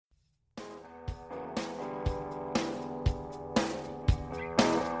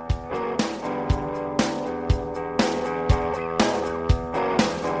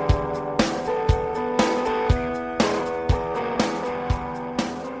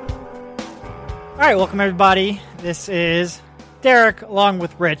All right, welcome everybody. This is Derek along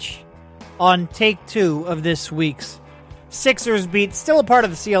with Rich on take 2 of this week's Sixers Beat, still a part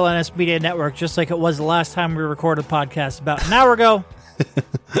of the CLNS Media Network, just like it was the last time we recorded a podcast about an hour ago.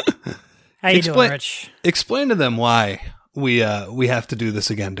 How you doing, Rich? Explain to them why we have to do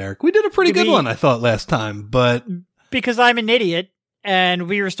this again, Derek. We did a pretty good one, I thought, last time, but... Because I'm an idiot, and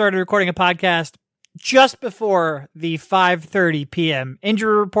we started recording a podcast just before the 5:30 p.m.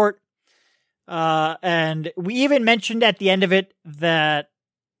 injury report. And we even mentioned at the end of it that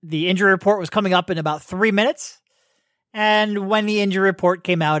the injury report was coming up in about 3 minutes. And when the injury report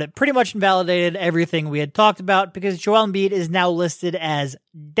came out, it pretty much invalidated everything we had talked about because Joel Embiid is now listed as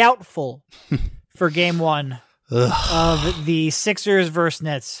doubtful for game 1 of the Sixers versus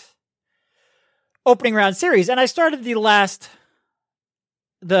Nets opening round series. And I started the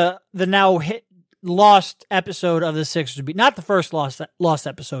now lost episode of the Sixers Beat, not the first lost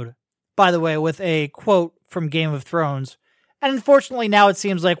episode, by the way, with a quote from Game of Thrones. And unfortunately, now it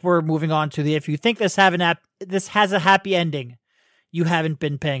seems like we're moving on to the if you think this has a happy ending, you haven't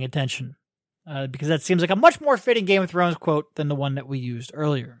been paying attention. Because that seems like a much more fitting Game of Thrones quote than the one that we used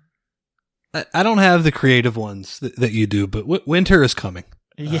earlier. I don't have the creative ones that you do, but winter is coming.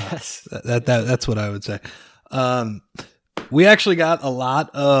 Yes. That's what I would say. We actually got a lot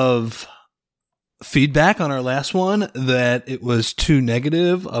of feedback on our last one that it was too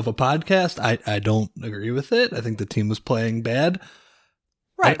negative of a podcast. I don't agree with it. I think the team was playing bad.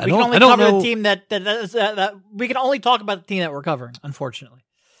 Right. We can only cover the team that we can only talk about the team that we're covering, unfortunately.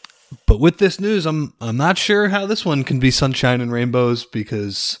 But with this news, I'm not sure how this one can be sunshine and rainbows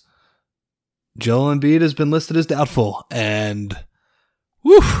because Joel Embiid has been listed as doubtful, and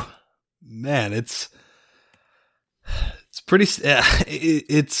whew, man, it's pretty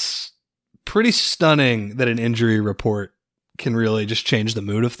stunning that an injury report can really just change the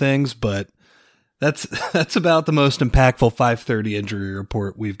mood of things, but that's about the most impactful 5:30 injury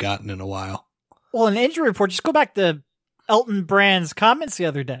report we've gotten in a while. Well, an injury report, just go back to Elton Brand's comments the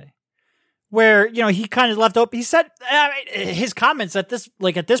other day, where, he kind of left open. He said his comments at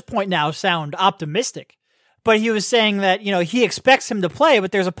this point now sound optimistic, but he was saying that, he expects him to play,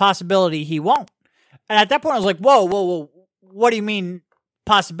 but there's a possibility he won't. And at that point, I was like, whoa, what do you mean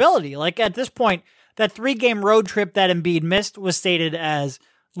possibility? Like, at this point, that 3-game road trip that Embiid missed was stated as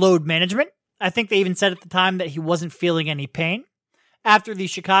load management. I think they even said at the time that he wasn't feeling any pain. After the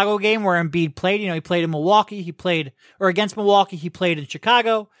Chicago game where Embiid played, he played in Milwaukee, against Milwaukee, he played in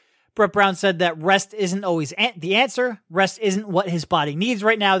Chicago. Brett Brown said that rest isn't always the answer. Rest isn't what his body needs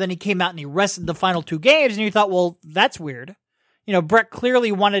right now. Then he came out and he rested the final 2 games, and you thought, well, that's weird. Brett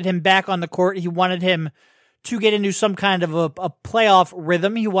clearly wanted him back on the court. He wanted him to get into some kind of a playoff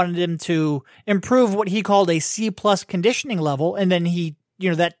rhythm. He wanted him to improve what he called a C+ conditioning level, and then he,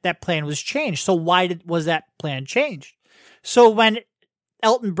 that plan was changed. So why was that plan changed? So when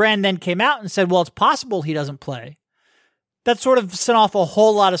Elton Brand then came out and said, well, it's possible he doesn't play, that sort of sent off a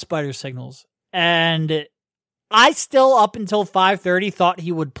whole lot of spider signals. And I still, up until 5:30, thought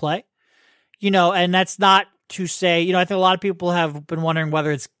he would play, and that's not to say, I think a lot of people have been wondering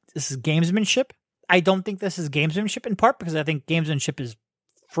whether this is gamesmanship. I don't think this is gamesmanship, in part because I think gamesmanship is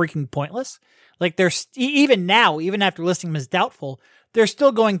freaking pointless. Like, there's even now, even after listing him as doubtful, they're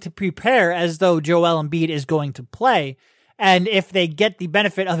still going to prepare as though Joel Embiid is going to play. And if they get the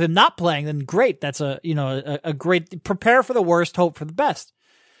benefit of him not playing, then great. That's a great prepare for the worst, hope for the best.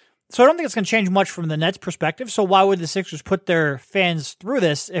 So I don't think it's going to change much from the Nets' perspective. So why would the Sixers put their fans through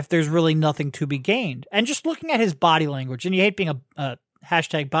this if there's really nothing to be gained? And just looking at his body language, and you hate being a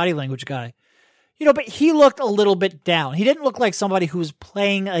hashtag body language guy, but he looked a little bit down. He didn't look like somebody who was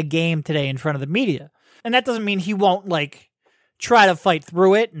playing a game today in front of the media. And that doesn't mean he won't try to fight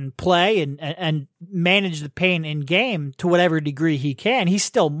through it and play and manage the pain in game to whatever degree he can. He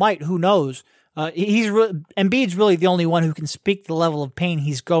still might, who knows? Embiid's really the only one who can speak to the level of pain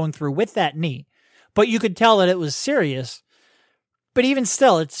he's going through with that knee. But you could tell that it was serious. But even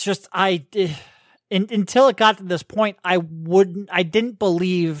still, it's just, until it got to this point, I didn't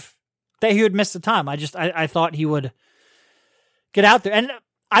believe that he would miss the time. I thought he would get out there. And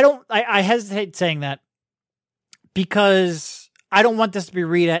I hesitate saying that because I don't want this to be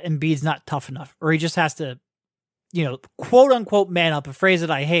read at Embiid's not tough enough, or he just has to, quote unquote man up, a phrase that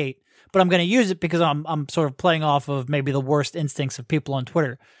I hate, but I'm going to use it because I'm sort of playing off of maybe the worst instincts of people on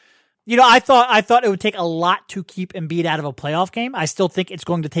Twitter. I thought it would take a lot to keep Embiid out of a playoff game. I still think it's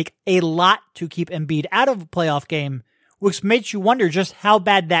going to take a lot to keep Embiid out of a playoff game, which makes you wonder just how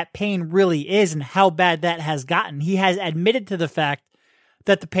bad that pain really is and how bad that has gotten. He has admitted to the fact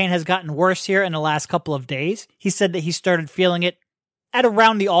that the pain has gotten worse here in the last couple of days. He said that he started feeling it at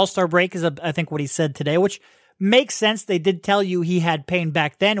around the All-Star break is, I think, what he said today, which makes sense. They did tell you he had pain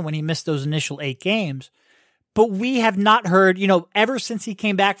back then when he missed those initial 8 games. But we have not heard, ever since he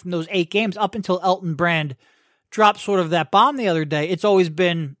came back from those 8 games up until Elton Brand dropped sort of that bomb the other day, it's always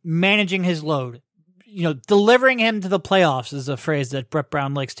been managing his load. Delivering him to the playoffs is a phrase that Brett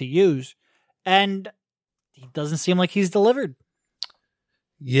Brown likes to use. And he doesn't seem like he's delivered.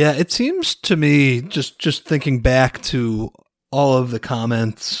 Yeah, it seems to me, just thinking back to all of the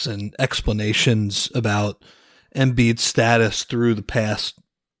comments and explanations about Embiid's status through the past,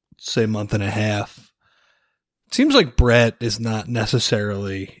 say, month and a half, it seems like Brett is not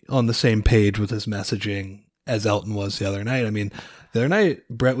necessarily on the same page with his messaging as Elton was the other night. I mean, the other night,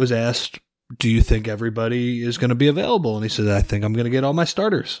 Brett was asked, do you think everybody is going to be available? And he said, I think I'm going to get all my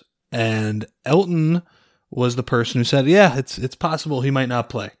starters. And Elton was the person who said, yeah, it's possible he might not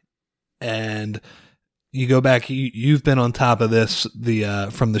play. And you go back, you've been on top of this,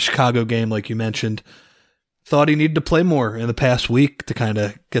 from the Chicago game, like you mentioned, thought he needed to play more in the past week to kind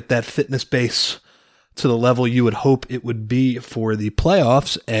of get that fitness base to the level you would hope it would be for the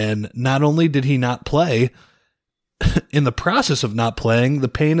playoffs. And not only did he not play, in the process of not playing, the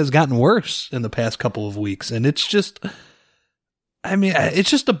pain has gotten worse in the past couple of weeks. And it's just, it's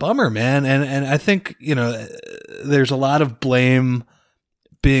just a bummer, man. And I think, there's a lot of blame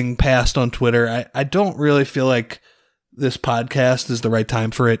being passed on Twitter. I don't really feel like this podcast is the right time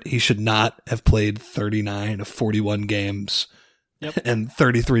for it. He should not have played 39 of 41 games and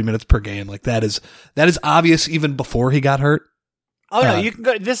 33 minutes per game. Like that is obvious even before he got hurt. Oh no, you can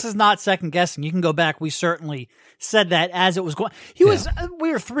go. This is not second guessing. You can go back. We certainly said that as it was going.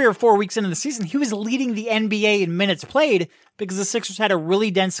 We were 3 or 4 weeks into the season. He was leading the NBA in minutes played because the Sixers had a really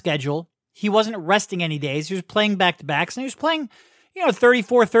dense schedule. He wasn't resting any days. He was playing back-to-backs, and he was playing,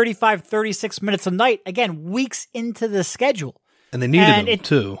 34, 35, 36 minutes a night. Again, weeks into the schedule. And they needed him,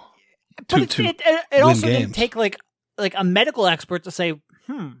 too. But it also didn't take, like a medical expert to say,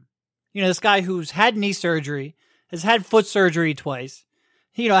 this guy who's had knee surgery, has had foot surgery twice,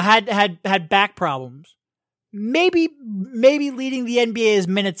 had back problems. Maybe leading the NBA's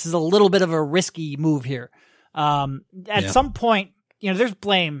minutes is a little bit of a risky move here. At some point, there's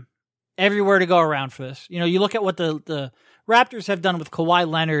blame everywhere to go around for this. You look at what the Raptors have done with Kawhi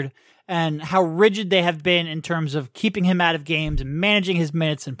Leonard and how rigid they have been in terms of keeping him out of games and managing his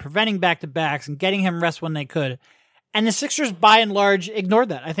minutes and preventing back-to-backs and getting him rest when they could. And the Sixers, by and large, ignored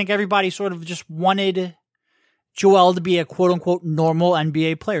that. I think everybody sort of just wanted Joel to be a quote-unquote normal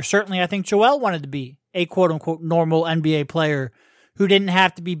NBA player. Certainly, I think Joel wanted to be a quote-unquote normal NBA player who didn't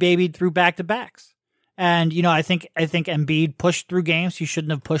have to be babied through back-to-backs. And, I think Embiid pushed through games he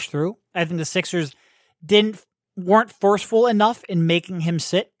shouldn't have pushed through. I think the Sixers weren't forceful enough in making him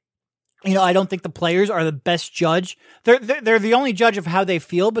sit. I don't think the players are the best judge. They're the only judge of how they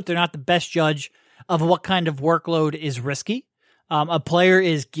feel, but they're not the best judge of what kind of workload is risky. A player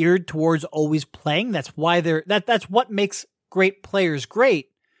is geared towards always playing. That's why that's what makes great players great.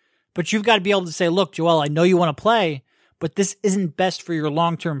 But you've got to be able to say, look, Joel, I know you want to play, but this isn't best for your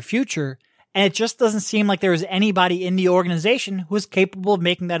long-term future. And it just doesn't seem like there was anybody in the organization who was capable of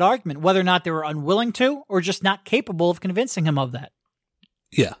making that argument, whether or not they were unwilling to or just not capable of convincing him of that.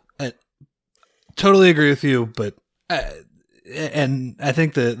 Yeah, I totally agree with you. But and I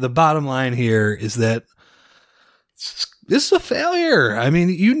think the bottom line here is that this is a failure. I mean,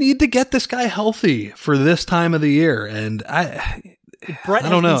 you need to get this guy healthy for this time of the year. And Brett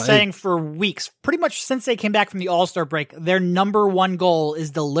has been saying for weeks, pretty much since they came back from the All-Star break, their number one goal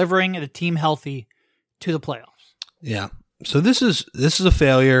is delivering the team healthy to the playoffs. Yeah. So this is a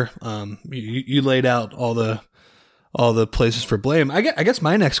failure. You laid out all the places for blame. I guess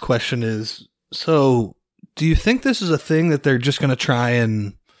my next question is, so do you think this is a thing that they're just going to try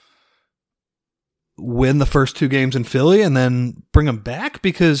and win the first 2 games in Philly and then bring them back?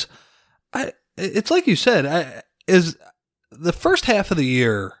 Because it's like you said, the first half of the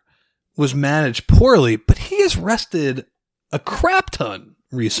year was managed poorly, but he has rested a crap ton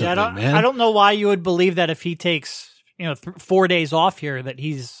recently, man. I don't know why you would believe that if he takes 4 days off here that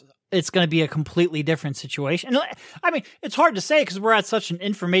it's going to be a completely different situation. And I mean, it's hard to say because we're at such an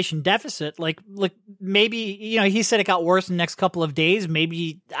information deficit. Like maybe he said it got worse in the next couple of days.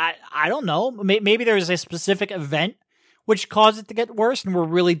 Maybe I don't know. Maybe there was a specific event which caused it to get worse, and we're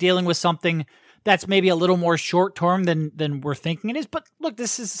really dealing with something that's maybe a little more short-term than we're thinking it is. But look,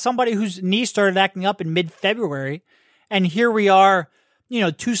 this is somebody whose knee started acting up in mid-February, and here we are,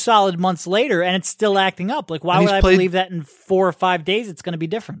 2 solid months later, and it's still acting up. Like, why would I believe that in 4 or 5 days it's going to be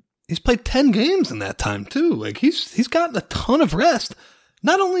different? He's played 10 games in that time, too. Like, he's gotten a ton of rest.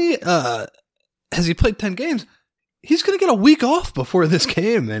 Not only has he played 10 games, he's going to get a week off before this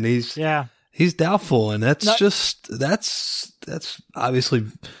game, and he's doubtful, and that's that's obviously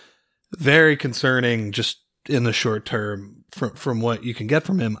very concerning just in the short term from what you can get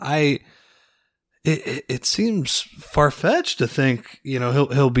from him. It seems far-fetched to think,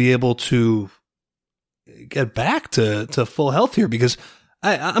 he'll be able to get back to full health here, because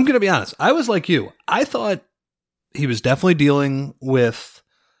I'm going to be honest. I was like you. I thought he was definitely dealing with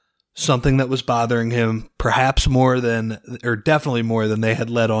something that was bothering him, perhaps definitely more than they had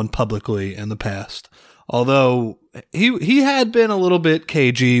let on publicly in the past. Although he had been a little bit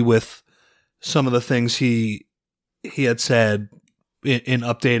cagey with some of the things he had said in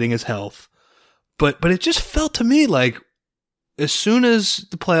updating his health. But it just felt to me like as soon as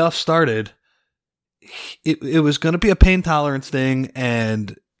the playoffs started, it was going to be a pain tolerance thing,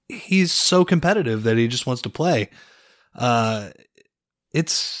 and he's so competitive that he just wants to play.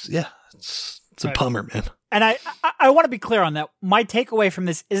 It's a bummer, man. And I want to be clear on that. My takeaway from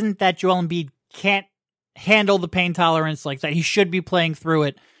this isn't that Joel Embiid can't handle the pain tolerance, like that he should be playing through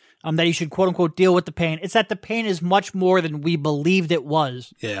it, that he should quote unquote deal with the pain. It's that the pain is much more than we believed it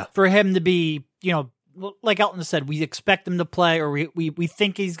was. Yeah. For him to be, like Elton said, we expect him to play, or we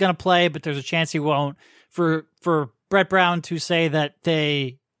think he's going to play, but there's a chance he won't. For Brett Brown to say that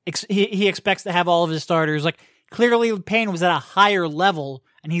he expects to have all of his starters, like clearly pain was at a higher level,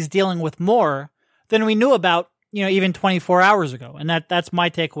 and he's dealing with more than we knew about, even 24 hours ago. And that's my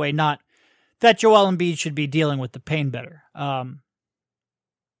takeaway, not that Joel Embiid should be dealing with the pain better. All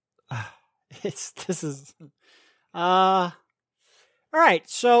right.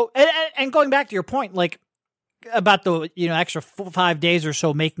 So, and going back to your point, like about the, extra 5 days or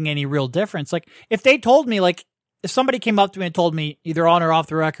so making any real difference. Like if they told me, like if somebody came up to me and told me either on or off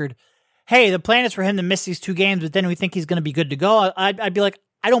the record, hey, the plan is for him to miss these 2 games, but then we think he's going to be good to go, I'd be like,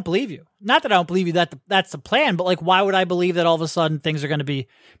 I don't believe you. Not that I don't believe you that that's the plan, but like, why would I believe that all of a sudden things are going to be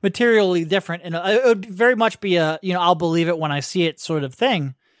materially different? And it would very much be a, I'll believe it when I see it sort of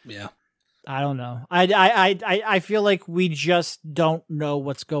thing. Yeah. I don't know. I feel like we just don't know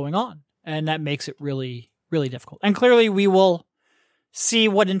what's going on, and that makes it really, really difficult. And clearly we will see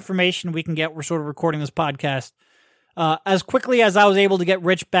what information we can get. We're sort of recording this podcast as quickly as I was able to get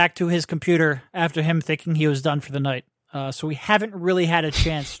Rich back to his computer after him thinking he was done for the night. So we haven't really had a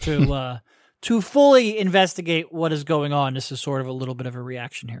chance to fully investigate what is going on. This is sort of a little bit of a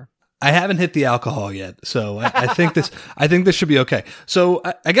reaction here. I haven't hit the alcohol yet, so I think this should be okay. So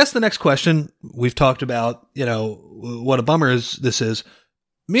I guess the next question, we've talked about, what a bummer this is.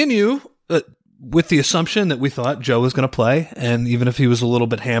 Me and you, with the assumption that we thought Joe was going to play, and even if he was a little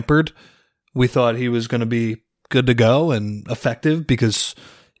bit hampered, we thought he was going to be good to go and effective, because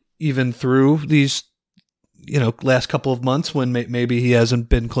even through these, last couple of months when maybe he hasn't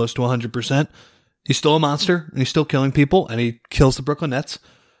been close to 100%, he's still a monster, and he's still killing people, and he kills the Brooklyn Nets.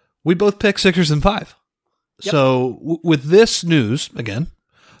 We both picked Sixers in 5. Yep. So with this news, again,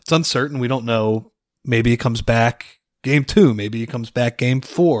 it's uncertain. We don't know. Maybe he comes back game 2. Maybe he comes back game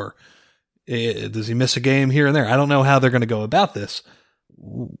 4. Does he miss a game here and there? I don't know how they're going to go about this.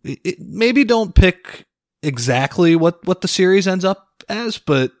 Maybe don't pick exactly what the series ends up as,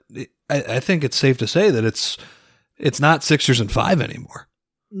 but I think it's safe to say that it's not Sixers in 5 anymore.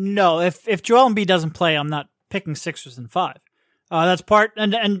 No, if Joel Embiid doesn't play, I'm not picking Sixers in 5. That's part,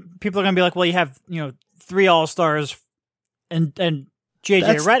 and people are going to be like, well, you have 3 All-Stars and JJ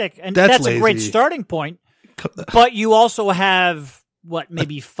Redick, and that's a great starting point. But you also have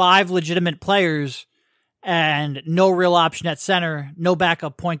maybe 5 legitimate players, and no real option at center, no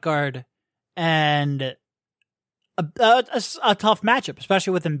backup point guard, and a tough matchup,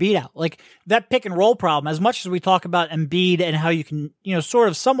 especially with Embiid out. Like that pick and roll problem. As much as we talk about Embiid and how you can sort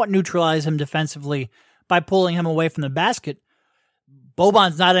of somewhat neutralize him defensively by pulling him away from the basket,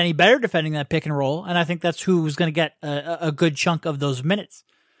 Boban's not any better defending that pick and roll, and I think that's who's going to get a good chunk of those minutes.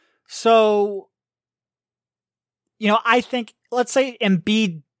 So, I think, let's say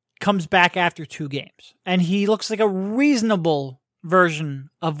Embiid comes back after 2 games, and he looks like a reasonable version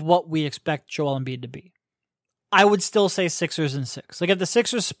of what we expect Joel Embiid to be. I would still say Sixers in 6. Like if the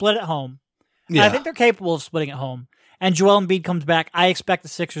Sixers split at home, and I think they're capable of splitting at home, and Joel Embiid comes back, I expect the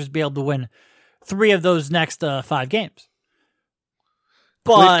Sixers to be able to win 3 of those next 5 games.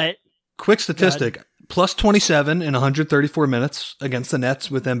 But quick statistic, plus 27 in 134 minutes against the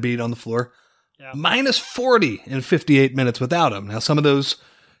Nets with Embiid on the floor, minus 40 in 58 minutes without him. Now, some of those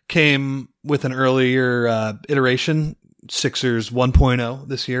came with an earlier iteration, Sixers 1.0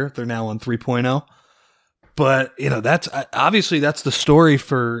 this year. They're now on 3.0. But, that's the story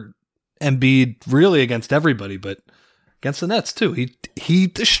for Embiid really against everybody. But against the Nets too. He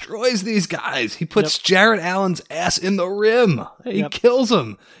destroys these guys. He puts Jarrett Allen's ass in the rim. He kills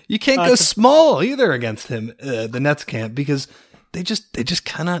him. You can't go small either against him. The Nets can't, because they just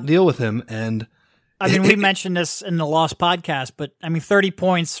cannot deal with him. And I mean, we mentioned this in the Lost podcast, but I mean, 30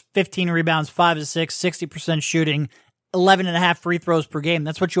 points, 15 rebounds, 5 of 6, 60% shooting, 11.5 free throws per game.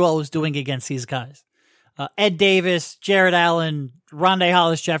 That's what Joel was doing against these guys. Ed Davis, Jarrett Allen, Rondé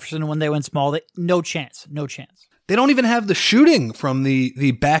Hollis-Jefferson, when they went small, no chance. They don't even have the shooting from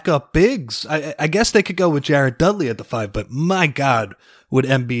the backup bigs. I guess they could go with Jared Dudley at the 5, but my God, would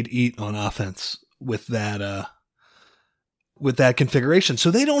Embiid eat on offense with that configuration. So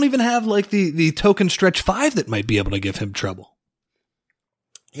they don't even have like the token stretch 5 that might be able to give him trouble.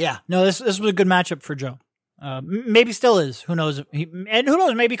 Yeah, no, this was a good matchup for Joe. Maybe still is. Who knows? And who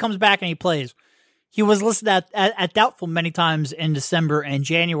knows? Maybe he comes back and he plays. He was listed at doubtful many times in December and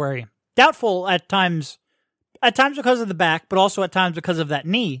January. Doubtful at times because of the back, but also at times because of that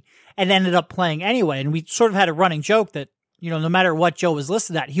knee, and ended up playing anyway. And we sort of had a running joke that, no matter what Joe was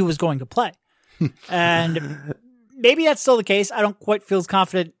listed at, he was going to play. And maybe that's still the case. I don't quite feel as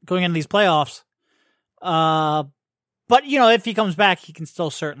confident going into these playoffs. But, if he comes back, he can still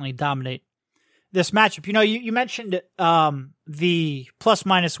certainly dominate this matchup. You mentioned the plus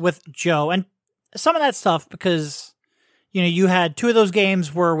minus with Joe, and some of that stuff because, you had 2 of those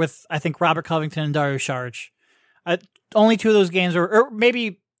games were with, I think, Robert Covington and Dario Saric. Only 2 of those games, or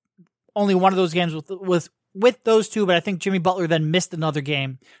maybe only one of those games with those 2, but I think Jimmy Butler then missed another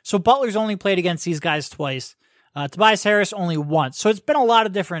game. So Butler's only played against these guys twice. Tobias Harris only once. So it's been a lot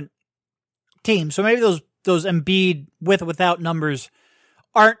of different teams. So maybe those Embiid with or without numbers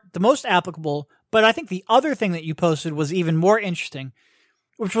aren't the most applicable, but I think the other thing that you posted was even more interesting,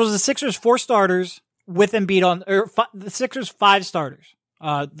 which was the Sixers 4 starters with Embiid the Sixers 5 starters.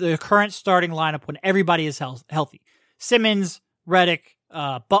 The current starting lineup when everybody is healthy. Simmons, Redick,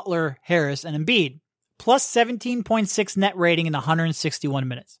 Butler, Harris, and Embiid, plus 17.6 net rating in 161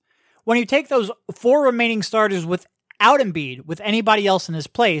 minutes. When you take those 4 remaining starters without Embiid, with anybody else in his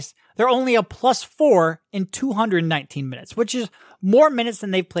place, they're only a plus 4 in 219 minutes, which is more minutes than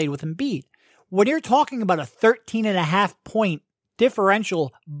they've played with Embiid. When you're talking about a 13.5 point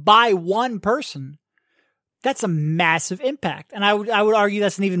differential by one person, that's a massive impact. And I would argue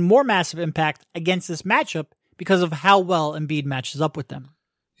that's an even more massive impact against this matchup because of how well Embiid matches up with them.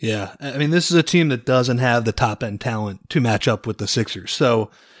 Yeah. I mean, this is a team that doesn't have the top end talent to match up with the Sixers. So,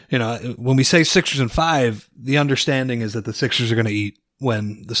 when we say Sixers and 5, the understanding is that the Sixers are going to eat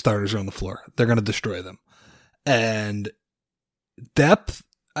when the starters are on the floor. They're going to destroy them. And depth,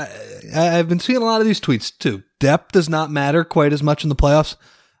 I've been seeing a lot of these tweets too. Depth does not matter quite as much in the playoffs.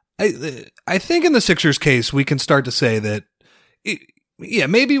 I think in the Sixers case, we can start to say that,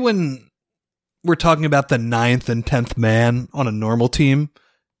 maybe when we're talking about the 9th and 10th man on a normal team,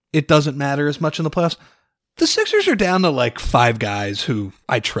 it doesn't matter as much in the playoffs. The Sixers are down to like 5 guys who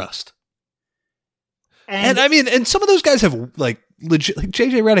I trust. And I mean, and some of those guys have like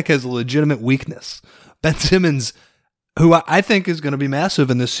JJ Redick has a legitimate weakness. Ben Simmons, who I think is going to be massive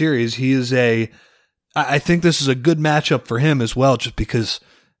in this series. I think this is a good matchup for him as well, just because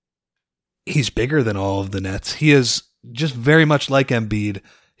he's bigger than all of the Nets. He is just very much like Embiid.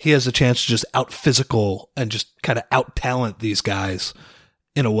 He has a chance to just out physical and just kind of out talent these guys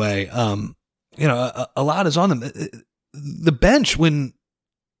in a way. A lot is on them. The bench, when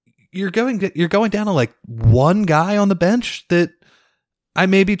you're going down to like one guy on the bench that I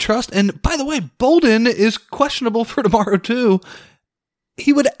maybe trust. And by the way, Bolden is questionable for tomorrow too.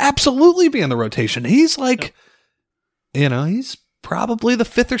 He would absolutely be in the rotation. He's like, he's probably the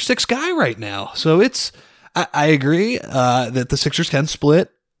 5th or 6th guy right now. So I agree that the Sixers can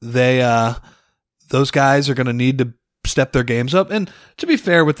split. Those guys are going to need to step their games up. And to be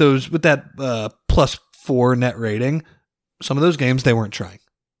fair with that plus 4 net rating, some of those games they weren't trying.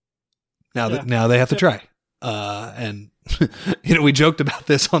 Now they have to try. And we joked about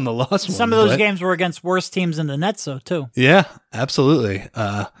this on the last one. Some of those games were against worse teams in the Nets, though, too. Yeah, absolutely.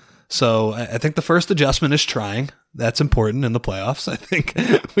 So I think the first adjustment is trying. That's important in the playoffs. I think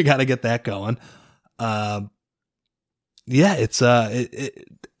we got to get that going. It's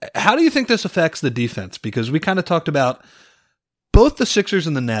how do you think this affects the defense? Because we kind of talked about both the Sixers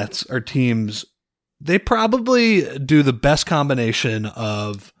and the Nets are teams. They probably do the best combination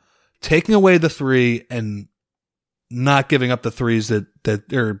of taking away the 3 and not giving up the threes that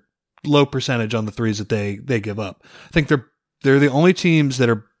are low percentage on the threes that they give up. I think they're the only teams that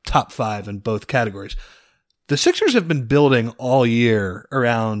are top 5 in both categories. The Sixers have been building all year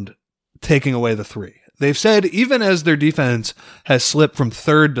around taking away the 3. They've said even as their defense has slipped from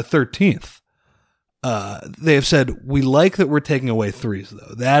 3rd to 13th, they have said, we like that we're taking away threes,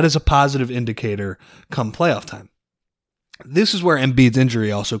 though. That is a positive indicator come playoff time. This is where Embiid's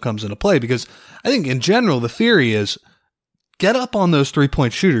injury also comes into play, because I think in general, the theory is get up on those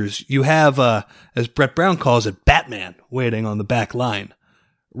 3-point shooters. You have, as Brett Brown calls it, Batman waiting on the back line,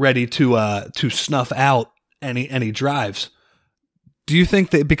 ready to snuff out any drives. Do you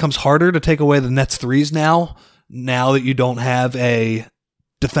think that it becomes harder to take away the Nets threes now that you don't have a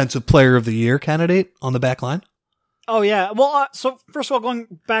defensive player of the year candidate on the back line? Oh, yeah. Well, so first of all,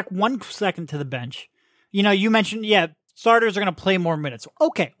 going back 1 second to the bench, you mentioned, starters are going to play more minutes.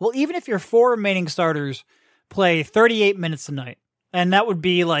 Okay, well, even if your 4 remaining starters play 38 minutes a night, and that would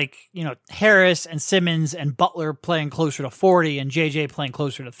be like, Harris and Simmons and Butler playing closer to 40 and JJ playing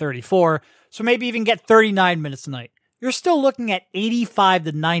closer to 34, so maybe even get 39 minutes a night. You're still looking at 85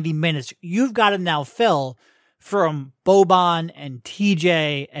 to 90 minutes you've got to now fill from Boban and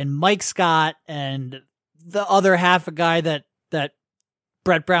TJ and Mike Scott and the other half a guy that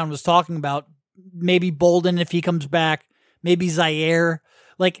Brett Brown was talking about, maybe Bolden if he comes back, maybe Zaire.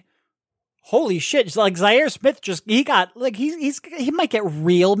 Like, holy shit. It's like Zaire Smith he might get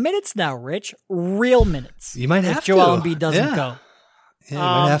real minutes now, Rich. Real minutes. You might have if Joel Embiid doesn't go. Yeah, you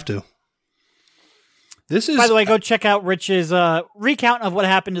might have to. This is, by the way, go check out Rich's recount of what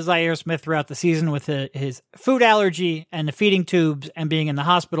happened to Zaire Smith throughout the season with his food allergy and the feeding tubes and being in the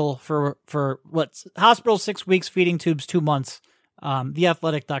hospital for hospital 6 weeks, feeding tubes 2 months.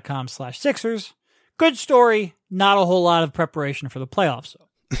 Theathletic.com/Sixers. Good story. Not a whole lot of preparation for the playoffs. So.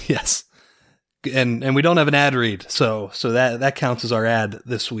 Yes. And we don't have an ad read, so that counts as our ad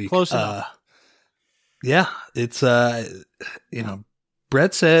this week. Close enough. Yeah, it's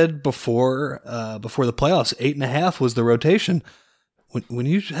Brett said before the playoffs, 8.5 was the rotation. When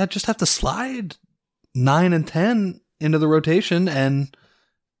you just have to slide 9 and 10 into the rotation, and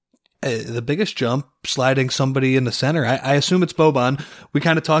the biggest jump sliding somebody in the center. I assume it's Boban. We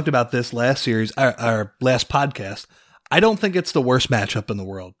kind of talked about this last series, our last podcast. I don't think it's the worst matchup in the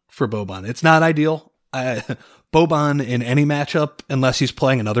world for Boban. It's not ideal. Boban in any matchup, unless he's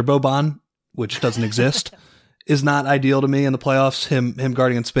playing another Boban, which doesn't exist, is not ideal to me in the playoffs, him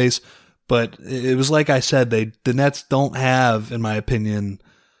guarding in space. But it was like I said, the Nets don't have, in my opinion,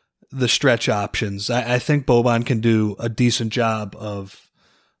 the stretch options. I think Boban can do a decent job of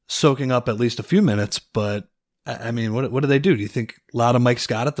soaking up at least a few minutes, but I mean, what do they do? Do you think a lot of Mike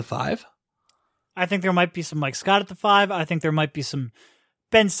Scott at the 5? I think there might be some Mike Scott at the 5. I think there might be some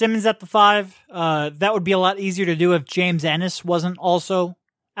Ben Simmons at the 5. That would be a lot easier to do if James Ennis wasn't also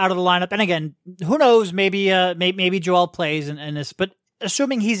out of the lineup. And again, who knows? Maybe Joel plays and this, but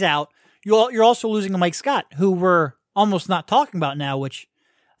assuming he's out, you're also losing a Mike Scott, who we're almost not talking about now, which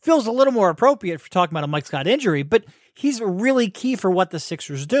feels a little more appropriate for talking about a Mike Scott injury, but he's really key for what the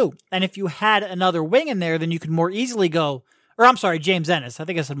Sixers do. And if you had another wing in there, then you could more easily go, or I'm sorry, James Ennis. I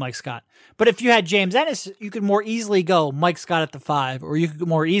think I said Mike Scott. But if you had James Ennis, you could more easily go Mike Scott at the 5, or you could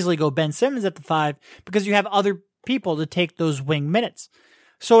more easily go Ben Simmons at the 5, because you have other people to take those wing minutes.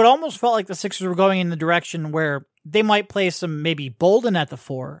 So it almost felt like the Sixers were going in the direction where they might play some maybe Bolden at the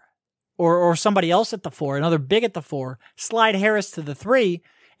 4, or somebody else at the 4, another big at the 4, slide Harris to the 3,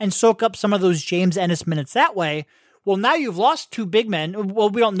 and soak up some of those James Ennis minutes that way. Well, now you've lost 2 big men.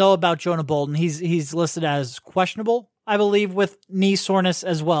 Well, we don't know about Jonah Bolden. He's listed as questionable, I believe, with knee soreness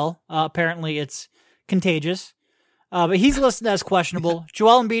as well. Apparently it's contagious. But he's listed as questionable.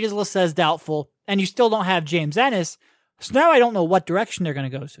 Joel Embiid is listed as doubtful, and you still don't have James Ennis. So now I don't know what direction they're going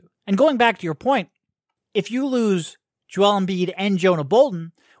to go to. And going back to your point, if you lose Joel Embiid and Jonah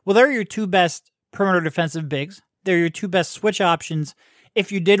Bolden, well, they're your 2 best perimeter defensive bigs. They're your 2 best switch options.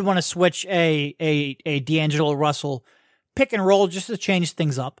 If you did want to switch a D'Angelo Russell pick and roll just to change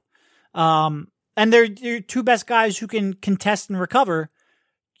things up. And they're your 2 best guys who can contest and recover.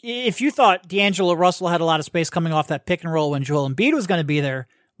 If you thought D'Angelo Russell had a lot of space coming off that pick and roll when Joel Embiid was going to be there,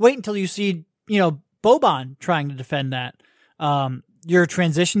 wait until you see, Boban trying to defend that. Your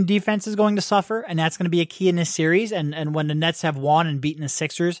transition defense is going to suffer, and that's going to be a key in this series. And when the Nets have won and beaten the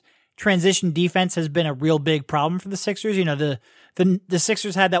Sixers, transition defense has been a real big problem for the Sixers. The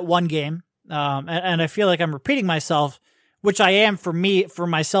Sixers had that one game, and I feel like I'm repeating myself, which I am for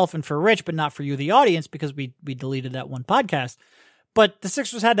myself and for Rich, but not for you, the audience, because we deleted that one podcast. But the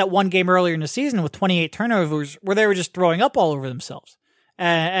Sixers had that one game earlier in the season with 28 turnovers where they were just throwing up all over themselves.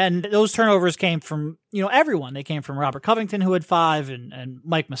 And those turnovers came from, everyone. They came from Robert Covington, who had 5, and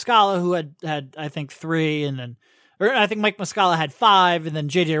Mike Muscala, who had I think 3, or I think Mike Muscala had 5, and then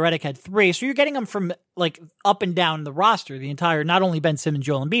JJ Redick had 3. So you're getting them from like up and down the roster, the entire, not only Ben Simmons,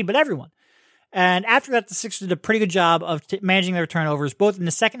 Joel Embiid, but everyone. And after that, the Sixers did a pretty good job of managing their turnovers, both in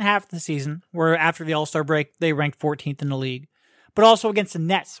the second half of the season, where after the All-Star break, they ranked 14th in the league, but also against the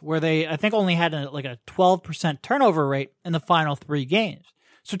Nets, where they, I think, only had a 12% turnover rate in the final 3 games.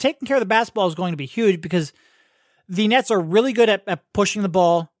 So taking care of the basketball is going to be huge because the Nets are really good at pushing the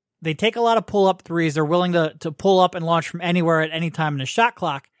ball. They take a lot of pull-up threes. They're willing to pull up and launch from anywhere at any time in the shot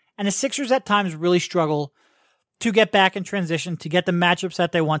clock. And the Sixers at times really struggle to get back in transition, to get the matchups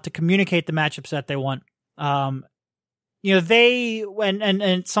that they want, to communicate the matchups that they want. And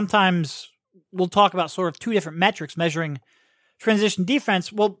sometimes we'll talk about sort of 2 different metrics measuring transition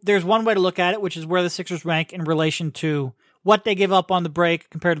defense. Well, there's one way to look at it, which is where the Sixers rank in relation to what they give up on the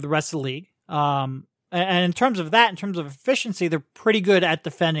break compared to the rest of the league. And in terms of that, in terms of efficiency, they're pretty good at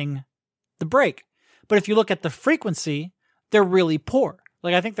defending the break. But if you look at the frequency, they're really poor.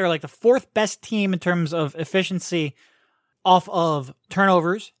 I think they're the 4th best team in terms of efficiency off of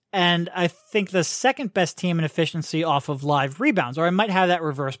turnovers. And I think the 2nd best team in efficiency off of live rebounds, or I might have that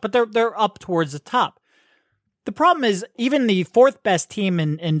reversed, but they're up towards the top. The problem is even the 4th best team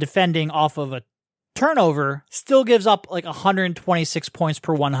in defending off of a turnover still gives up 126 points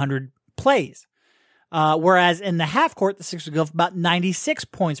per 100 plays. Whereas in the half court, the Sixers give up about 96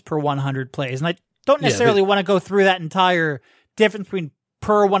 points per 100 plays. And I don't necessarily want to go through that entire difference between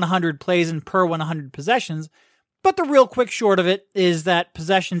per 100 plays and per 100 possessions. But the real quick short of it is that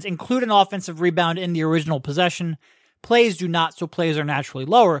possessions include an offensive rebound in the original possession. Plays do not, so plays are naturally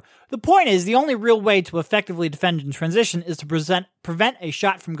lower. The point is, the only real way to effectively defend in transition is to prevent a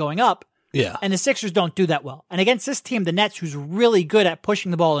shot from going up. Yeah. And the Sixers don't do that well. And against this team, the Nets, who's really good at pushing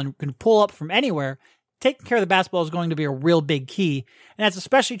the ball and can pull up from anywhere, taking care of the basketball is going to be a real big key. And that's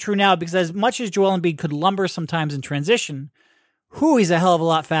especially true now because as much as Joel Embiid could lumber sometimes in transition, he's a hell of a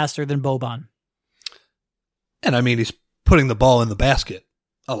lot faster than Boban. And I mean, he's putting the ball in the basket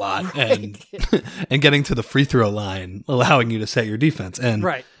a lot and getting to the free throw line, allowing you to set your defense. And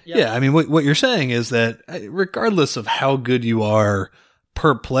right. Yep. Yeah, I mean, what you're saying is that regardless of how good you are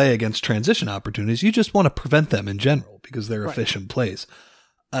per play against transition opportunities, you just want to prevent them in general because they're efficient plays.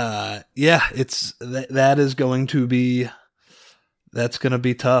 It's that is going to be, that's going to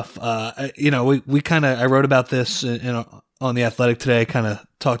be tough. We kind of, I wrote about this on The Athletic today, kind of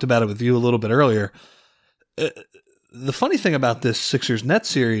talked about it with you a little bit earlier. The funny thing about this Sixers-Nets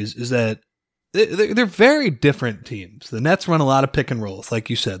series is that they're very different teams. The Nets run a lot of pick and rolls. Like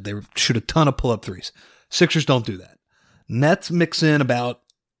you said, they shoot a ton of pull-up threes. Sixers don't do that. Nets mix in about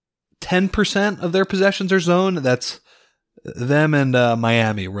 10% of their possessions are zone. That's them and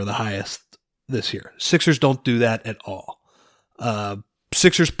Miami were the highest this year. Sixers don't do that at all.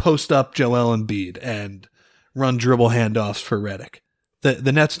 Sixers post up Joel Embiid and run dribble handoffs for Redick.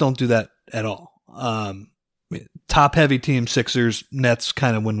 The Nets don't do that at all. Top heavy team Sixers, Nets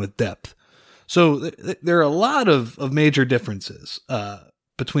kind of win with depth. So there are a lot of major differences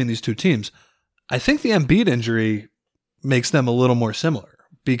between these two teams. I think the Embiid injury makes them a little more similar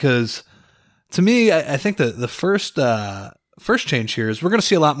because to me, I think the first change here is we're going to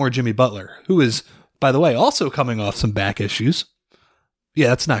see a lot more Jimmy Butler, who is, by the way, also coming off some back issues. Yeah,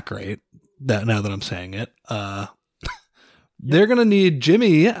 that's not great. Now that I'm saying it, they're going to need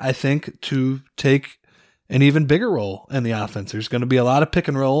Jimmy, I think, to take an even bigger role in the offense. There's going to be a lot of pick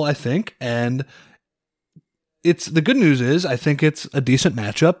and roll, I think, and the good news is I think it's a decent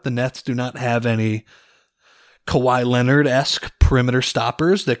matchup. The Nets do not have any Kawhi Leonard-esque perimeter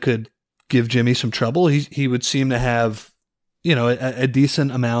stoppers that could give Jimmy some trouble. He would seem to have, a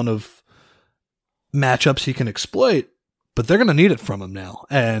decent amount of matchups he can exploit, but they're going to need it from him now.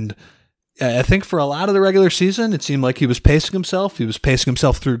 And I think for a lot of the regular season, it seemed like he was pacing himself. He was pacing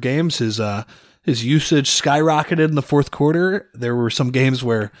himself through games. His usage skyrocketed in the fourth quarter. There were some games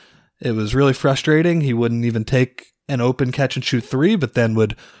where it was really frustrating. He wouldn't even take an open catch and shoot three, but then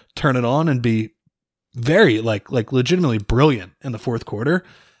would turn it on and be very legitimately brilliant in the fourth quarter.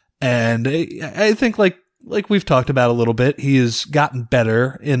 And I think like we've talked about a little bit, he has gotten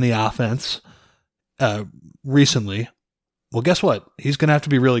better in the offense recently. Well, guess what? He's going to have to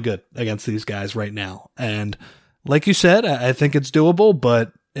be really good against these guys right now. And like you said, I think it's doable,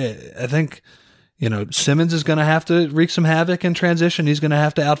 but I think, Simmons is going to have to wreak some havoc in transition. He's going to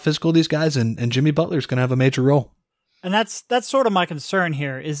have to out-physical these guys, and Jimmy Butler's going to have a major role. And that's sort of my concern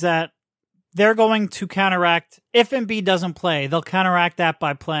here, is that they're going to counteract, if Embiid doesn't play, they'll counteract that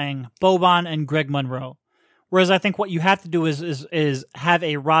by playing Boban and Greg Monroe. Whereas I think what you have to do is have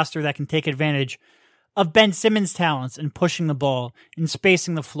a roster that can take advantage of Ben Simmons' talents in pushing the ball, in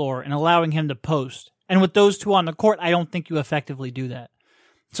spacing the floor, and allowing him to post. And with those two on the court, I don't think you effectively do that.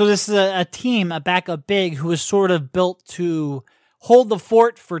 So this is a team, a backup big, who is sort of built to hold the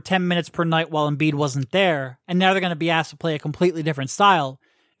fort for 10 minutes per night while Embiid wasn't there, and now they're going to be asked to play a completely different style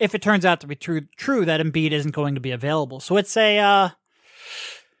if it turns out to be true that Embiid isn't going to be available. So it's a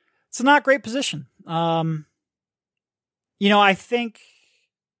not great position. I think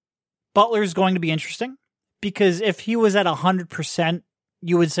Butler's going to be interesting because if he was at 100%,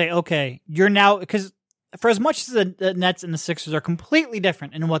 you would say, okay, you're now, because for as much as the Nets and the Sixers are completely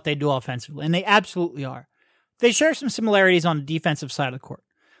different in what they do offensively, and they absolutely are, they share some similarities on the defensive side of the court.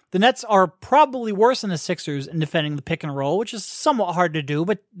 The Nets are probably worse than the Sixers in defending the pick and roll, which is somewhat hard to do,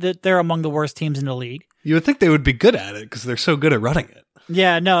 but they're among the worst teams in the league. You would think they would be good at it because they're so good at running it.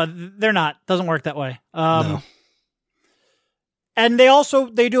 Yeah, no, they're not. Doesn't work that way. No. And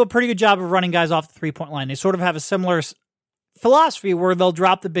they do a pretty good job of running guys off the 3-point line. They sort of have a similar philosophy where they'll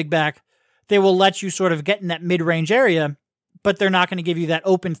drop the big back. They will let you sort of get in that mid-range area, but they're not going to give you that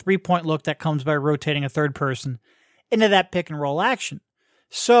open 3-point look that comes by rotating a third person into that pick and roll action.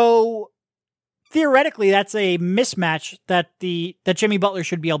 So theoretically, that's a mismatch that Jimmy Butler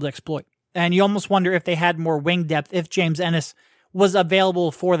should be able to exploit. And you almost wonder if they had more wing depth, if James Ennis was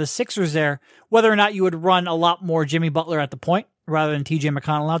available for the Sixers there, whether or not you would run a lot more Jimmy Butler at the point rather than TJ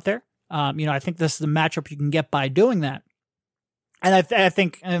McConnell out there. I think this is the matchup you can get by doing that. And I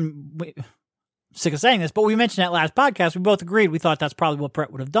think, and sick of saying this, but we mentioned that last podcast. We both agreed. We thought that's probably what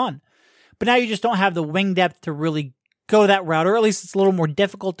Brett would have done. But now you just don't have the wing depth to really go that route, or at least it's a little more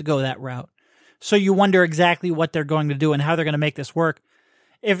difficult to go that route. So you wonder exactly what they're going to do and how they're going to make this work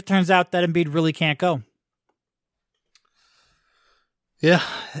if it turns out that Embiid really can't go. Yeah.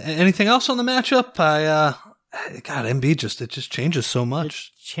 Anything else on the matchup? Embiid it just changes so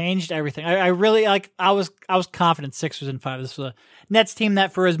much. It changed everything. I really I was confident Sixers in 5. This was a Nets team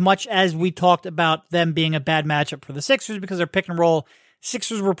that, for as much as we talked about them being a bad matchup for the Sixers because they're pick and roll,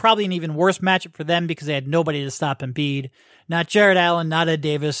 Sixers were probably an even worse matchup for them because they had nobody to stop Embiid. Not Jared Allen, not Ed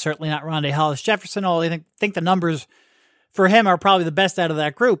Davis, certainly not Rondae Hollis-Jefferson. I think the numbers for him are probably the best out of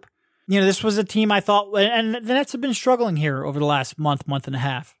that group. This was a team I thought, and the Nets have been struggling here over the last month and a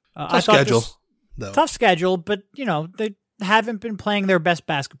half. Tough schedule, though. Tough schedule, but, they haven't been playing their best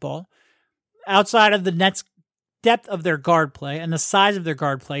basketball. Outside of the Nets' depth of their guard play and the size of their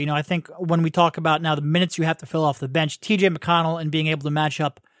guard play, I think when we talk about now the minutes you have to fill off the bench, TJ McConnell and being able to match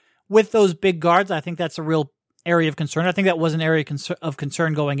up with those big guards, I think that's a real area of concern. I think that was an area of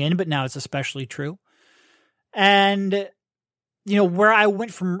concern going in, but now it's especially true. And, where I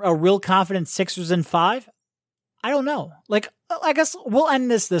went from a real confident Sixers in 5, I don't know. I guess we'll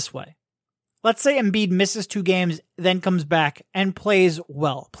end this way. Let's say Embiid misses 2 games, then comes back and plays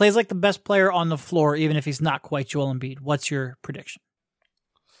well. Plays like the best player on the floor, even if he's not quite Joel Embiid. What's your prediction?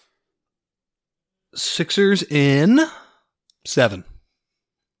 Sixers in 7.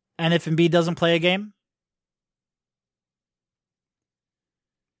 And if Embiid doesn't play a game?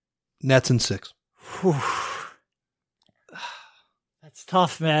 Nets in 6. Whew. That's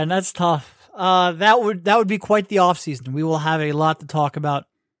tough, man. That's tough. That would be quite the offseason. We will have a lot to talk about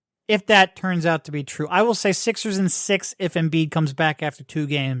if that turns out to be true. I will say Sixers in 6 if Embiid comes back after 2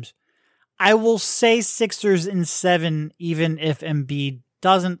 games. I will say Sixers in 7 even if Embiid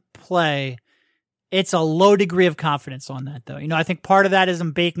doesn't play. It's a low degree of confidence on that, though. I think part of that is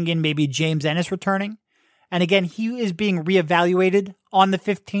I'm baking in maybe James Ennis returning. And again, he is being reevaluated on the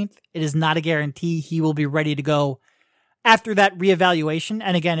 15th. It is not a guarantee he will be ready to go after that reevaluation.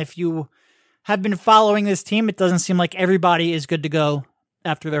 And again, if you have been following this team, it doesn't seem like everybody is good to go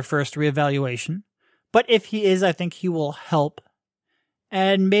after their first reevaluation. But if he is, I think he will help.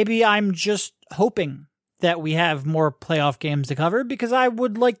 And maybe I'm just hoping that we have more playoff games to cover because I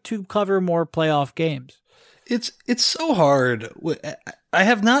would like to cover more playoff games. It's so hard. I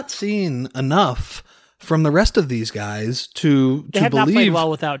have not seen enough from the rest of these guys to they have believe not played well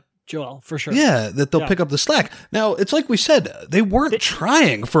without Joel, for sure. Yeah, that they'll pick up the slack. Now, it's like we said, they weren't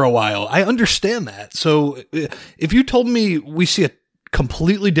trying for a while. I understand that. So if you told me we see a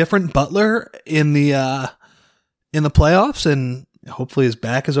completely different Butler in the playoffs and hopefully his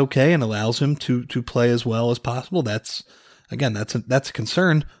back is okay and allows him to play as well as possible, that's a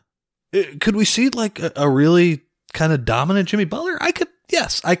concern. Could we see like a really kind of dominant Jimmy Butler? I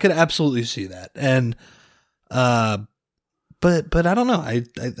could absolutely see that. And but I don't know. I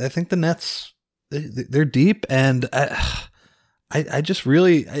think the Nets they're deep, and I just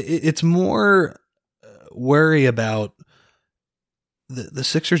really it's more worry about the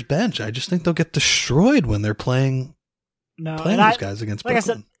Sixers bench. I just think they'll get destroyed when they're playing these guys against Brooklyn. I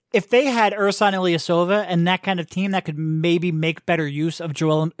said, if they had Ersan Ilyasova and that kind of team that could maybe make better use of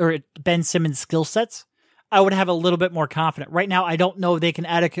Joel or Ben Simmons' skill sets, I would have a little bit more confident. Right now, I don't know if they can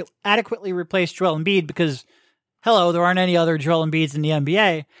adequately replace Joel Embiid because hello, there aren't any other Joel Embiids in the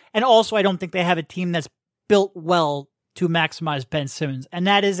NBA. And also, I don't think they have a team that's built well to maximize Ben Simmons. And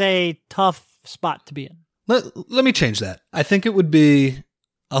that is a tough spot to be in. Let me change that. I think it would be,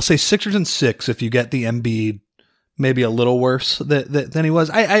 I'll say Sixers and 6 if you get the Embiid maybe a little worse than he was.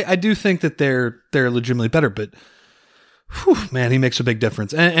 I do think that they're legitimately better, but whew, man, he makes a big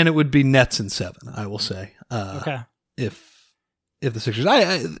difference. And it would be Nets in 7, I will say. Okay. If the Sixers,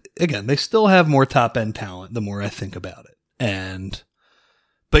 again, they still have more top end talent the more I think about it.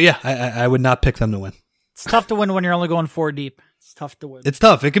 But yeah, I would not pick them to win. It's tough to win when you're only going 4 deep. It's tough to win. It's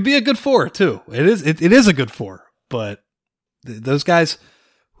tough. It could be a good 4 too. It is a good 4, but those guys,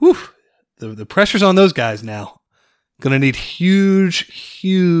 whew, the pressure's on those guys now. Going to need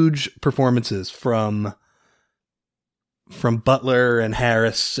huge performances from Butler and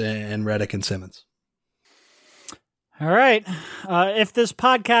Harris and Redick and Simmons. All right. If this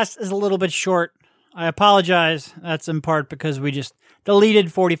podcast is a little bit short, I apologize. That's in part because we just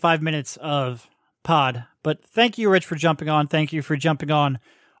deleted 45 minutes of pod. But thank you, Rich, for jumping on. Thank you for jumping on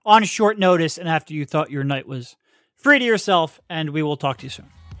short notice and after you thought your night was free to yourself, and we will talk to you soon.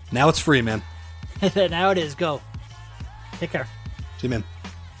 Now it's free, man. Now it is. Go. Take care. See you, man.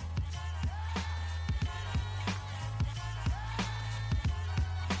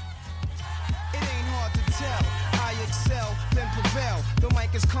 The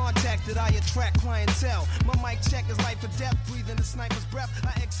mic is contacted, I attract clientele. My mic check is life or death, breathing the sniper's breath.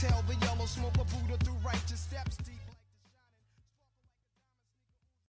 I exhale the yellow smoke, a Buddha through righteous steps.